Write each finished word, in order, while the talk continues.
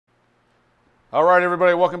All right,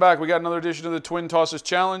 everybody, welcome back. We got another edition of the Twin Tosses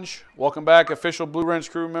Challenge. Welcome back, official Blue Wrench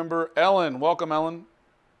crew member, Ellen. Welcome, Ellen.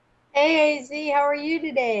 Hey, AZ, how are you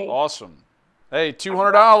today? Awesome. Hey,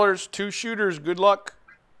 $200, 2 shooters. Good luck.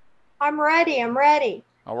 I'm ready.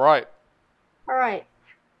 All right. All right.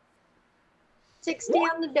 60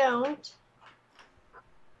 on the don't.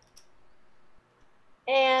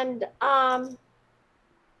 And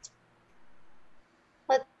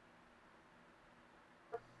let's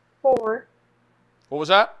 4. What was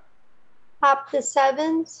that? Hop the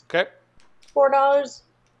sevens. Okay. $4.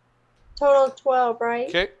 Total 12, right?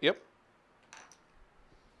 Okay, yep.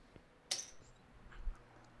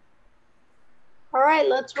 All right,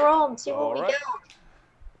 let's roll and see what we got.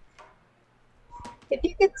 If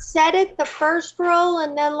you could set it the first roll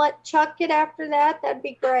and then let Chuck it after that, that'd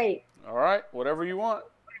be great. All right, whatever you want.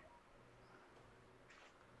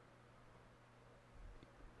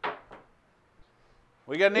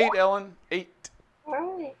 We got an 8, Ellen. 8.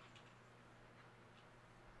 All right.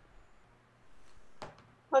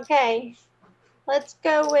 Okay, let's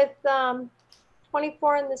go with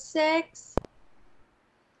 24 in the 6,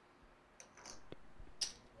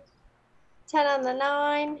 10 on the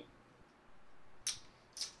 9,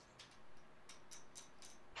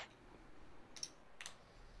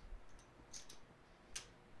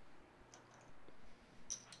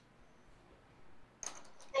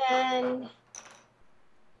 and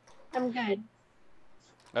I'm good.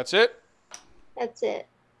 That's it? That's it.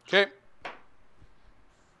 Okay.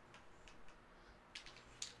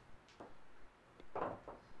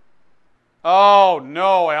 Oh,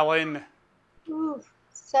 no, Ellen. Ooh,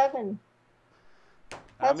 7.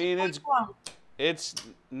 I mean, it's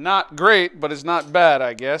not great, but it's not bad,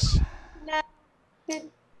 I guess. No, good.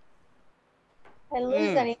 I didn't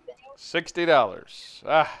lose anything. $60.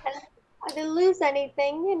 Ah. I didn't lose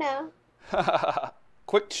anything, you know.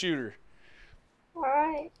 Quick shooter. All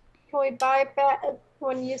right. Can we buy it back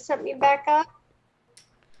when you set me back up?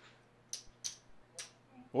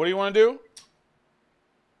 What do you want to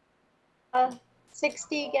do?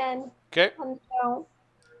 60 again. Okay. Don't.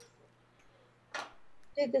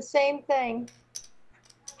 Do the same thing.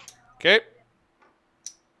 Okay.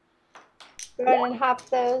 Go ahead and hop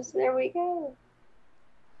those. There we go.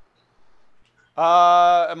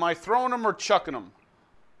 Am I throwing them or chucking them?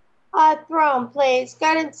 Throw them, please. Go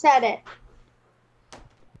ahead and set it.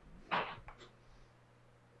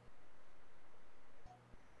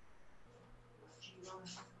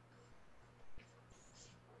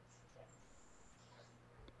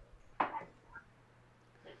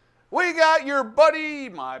 We got your buddy,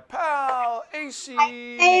 my pal, AC. My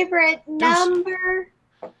favorite number.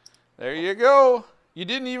 There you go. You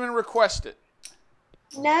didn't even request it.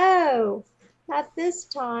 No, not this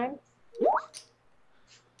time. Go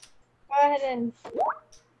ahead and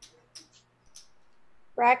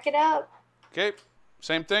rack it up. Okay,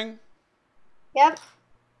 same thing? Yep.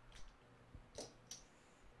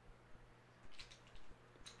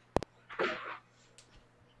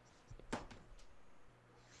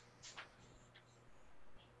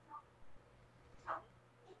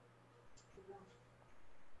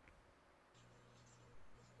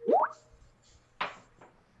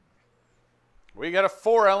 We got a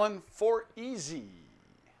 4, Ellen. 4 easy.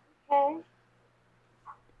 Okay.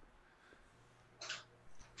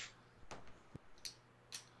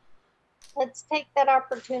 Let's take that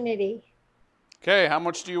opportunity. Okay, how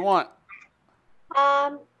much do you want?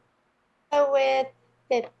 Go with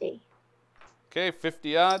 50. Okay,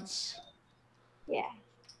 50 odds. Yeah.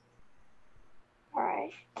 All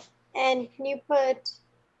right. And can you put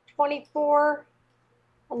 24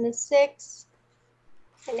 on the 6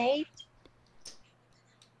 and 8?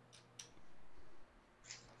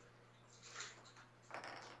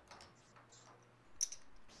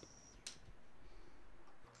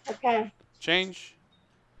 Okay. Change?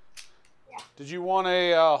 Yeah. Did you want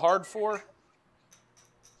a hard 4?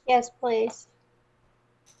 Yes, please.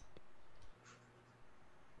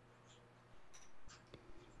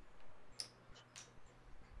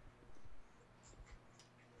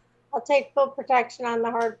 I'll take full protection on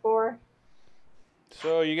the hard 4.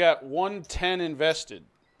 So you got 110 invested.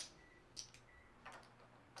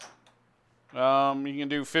 You can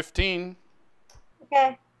do 15.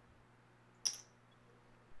 Okay.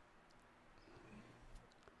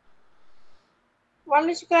 Why don't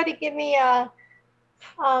you go ahead and give me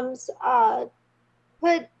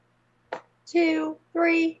put 2,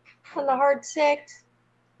 3 on the hard 6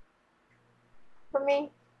 for me.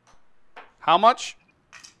 How much?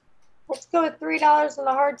 Let's go with $3 on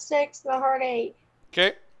the hard 6 and the hard 8.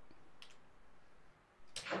 Okay.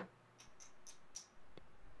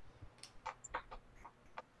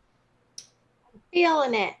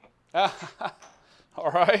 Feeling it.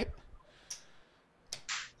 All right.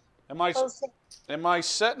 We'll see. Am I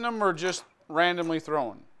setting them or just randomly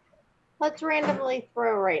throwing? Let's randomly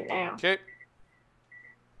throw right now. Okay.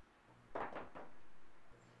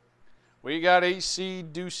 We got AC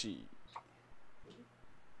Doocy.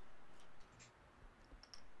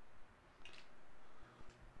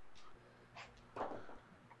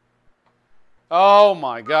 Oh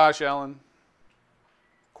my gosh, Ellen.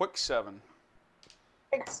 Quick 7.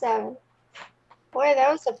 6-7. Boy,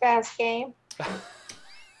 that was a fast game.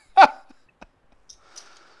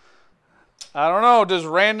 I don't know. Does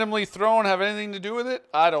randomly throwing have anything to do with it?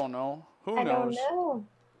 I don't know. Who knows? I don't know.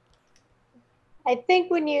 I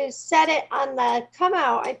think when you set it on the come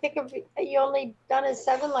out, I think if you only done a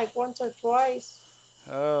 7 like once or twice.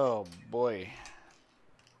 Oh boy.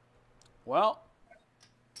 Well,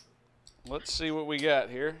 let's see what we got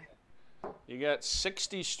here. You got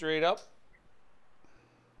 60 straight up.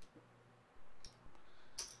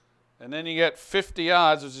 And then you get 50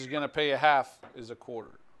 odds, which is going to pay you half is a quarter.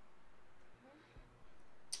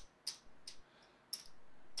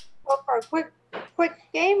 Well, for a quick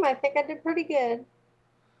game, I think I did pretty good.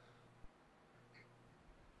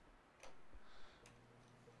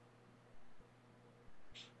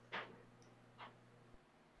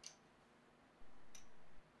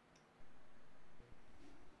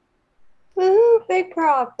 Woohoo, big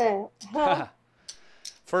profit.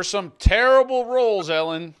 For some terrible rolls,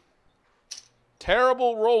 Ellen.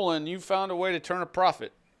 Terrible rolling, you found a way to turn a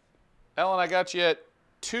profit. Ellen, I got you at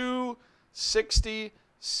 $266.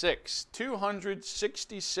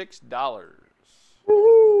 $266.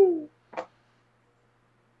 Woohoo. All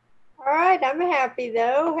right, I'm happy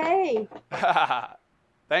though. Hey.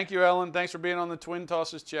 Thank you, Ellen. Thanks for being on the Twin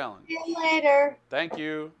Tosses Challenge. See you later. Thank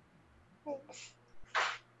you. Thanks.